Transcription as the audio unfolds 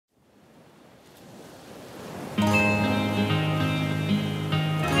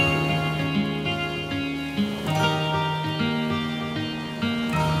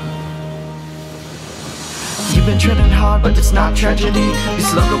treading hard, but it's not tragedy. We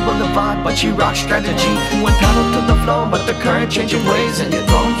slug a boulevard, but you rock strategy. Went paddle to the flow, but the current changing ways, and you're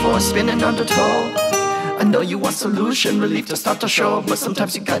going for a spinning undertow. I know you want solution, relief to start to show, but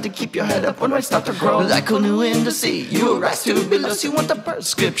sometimes you got to keep your head up when rays start to grow. Like honu in the sea, you rise to be lost. You want the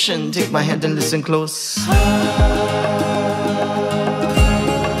prescription, take my hand and listen close.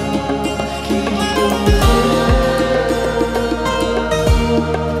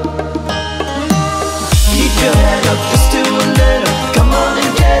 Keep your head up, just do a little. Come on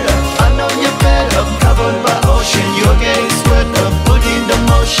and get up, I know you're better. Covered by ocean, you're getting swept up. Put in the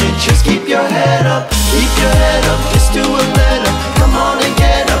motion, just keep your head up. Keep your head up, just do a little. Come on and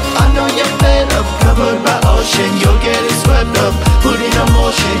get up, I know you're fed up. Covered by ocean, you're getting swept up. Put in a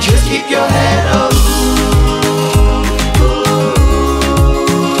motion, just keep your head up.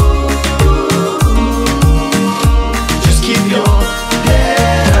 Just keep your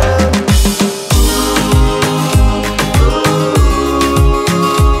head up.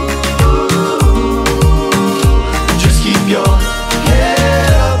 Just keep your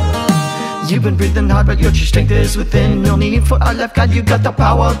head up. You've been breathing hard, but your true strength is within. No need for a left guide, you got the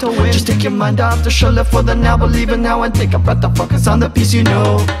power to win. Just take your mind off the shoulder for the now, believe it now, and take a breath to focus on the peace you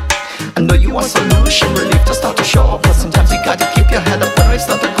know. I know you want solution, relief to start to show, but sometimes you gotta keep your head up when rays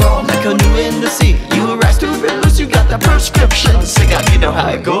start to grow. Like a new in the sea, you rise to be loose, you got the prescription. Sing out, you know how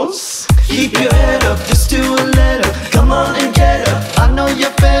it goes. Keep your head up, just do a little. Come on and get up, I know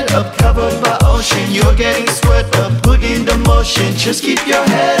you're fed up. Covered by ocean, you're getting swept up. Put in the motion, just keep your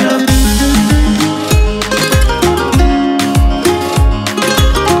head up.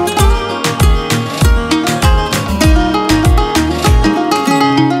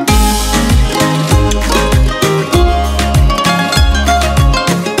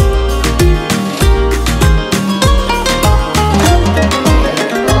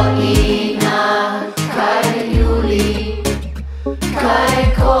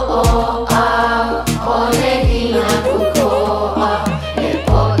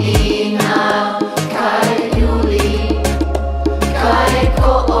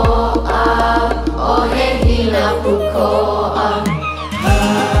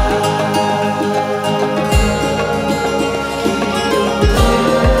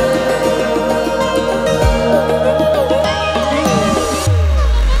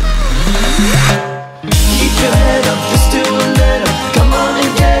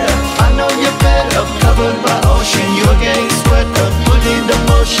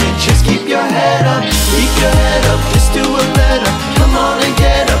 Just keep your head up, keep your head up, just do a little. Come on and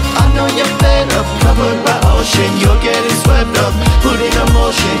get up, I know you're fed up. Covered by ocean, you're getting swept up. Put in a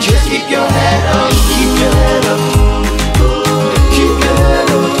motion, just keep your head up.